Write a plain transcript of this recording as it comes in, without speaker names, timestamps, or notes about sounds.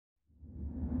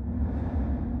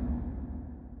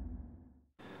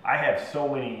I have so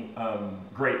many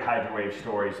great hydrowave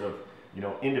stories of, you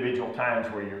know, individual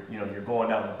times where you're going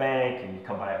down the bank and you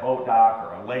come by a boat dock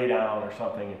or a lay down or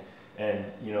something, and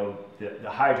you know, the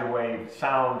hydrowave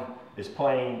sound is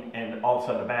playing, and all of a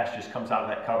sudden the bass just comes out of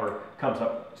that cover, comes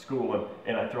up school,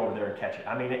 and I throw over there and catch it.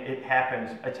 I mean, it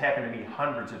happens. It's happened to me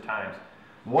hundreds of times.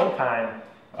 One time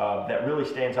that really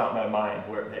stands out in my mind,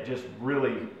 where that just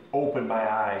really opened my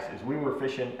eyes, is we were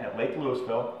fishing at Lake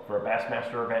Louisville for a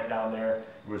Bassmaster event down there.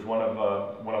 It was one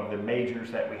of the majors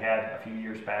that we had a few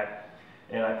years back,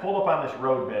 and I pulled up on this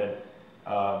roadbed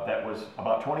that was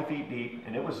about 20 feet deep,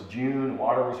 and it was June,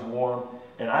 water was warm,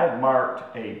 and I had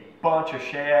marked a bunch of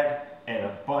shad and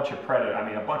a bunch of predator, I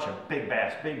mean a bunch of big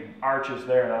bass, big arches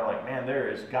there, and I'm like, man, there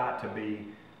has got to be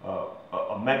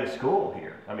a mega school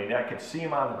here. I mean, I could see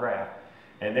them on the graph,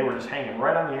 and they were just hanging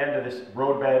right on the end of this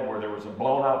roadbed where there was a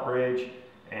blown out bridge,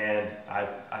 and I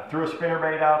threw a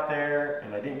spinnerbait out there,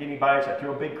 and I didn't get any bites. I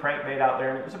threw a big crankbait out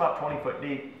there, and it was about 20 foot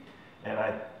deep, and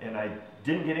I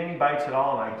didn't get any bites at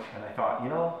all, and I thought, you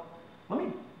know, let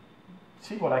me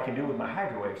see what I can do with my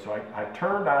hydrowave. So I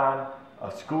turned on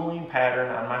a schooling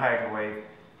pattern on my hydrowave,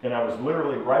 and I was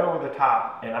literally right over the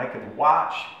top, and I could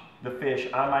watch the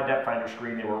fish on my depth finder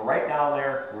screen. They were right down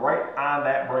there, right on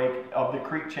that break of the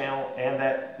creek channel and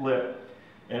that lip,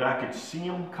 and I could see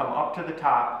them come up to the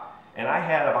top, and I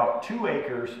had about 2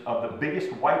 acres of the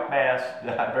biggest white bass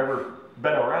that I've ever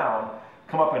been around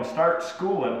come up and start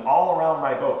schooling all around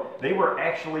my boat. They were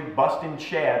actually busting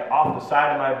shad off the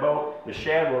side of my boat. The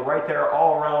shad were right there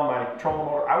all around my trolling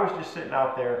motor. I was just sitting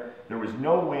out there. There was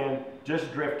no wind,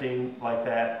 just drifting like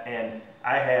that, and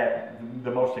I had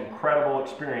the most incredible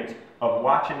experience of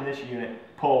watching this unit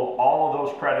pull all of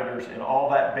those predators and all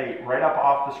that bait right up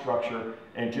off the structure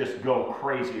and just go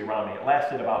crazy around me. It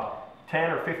lasted about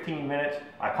 10 or 15 minutes.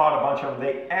 I caught a bunch of them.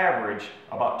 They averaged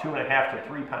about 2.5 to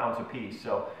 3 pounds a piece.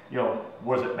 So, you know,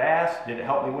 was it bass? Did it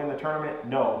help me win the tournament?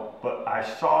 No, but I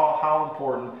saw how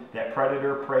important that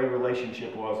predator-prey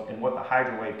relationship was and what the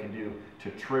hydrowave can do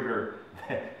to trigger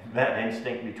that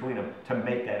instinct between them to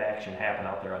make that action happen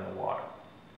out there on the water.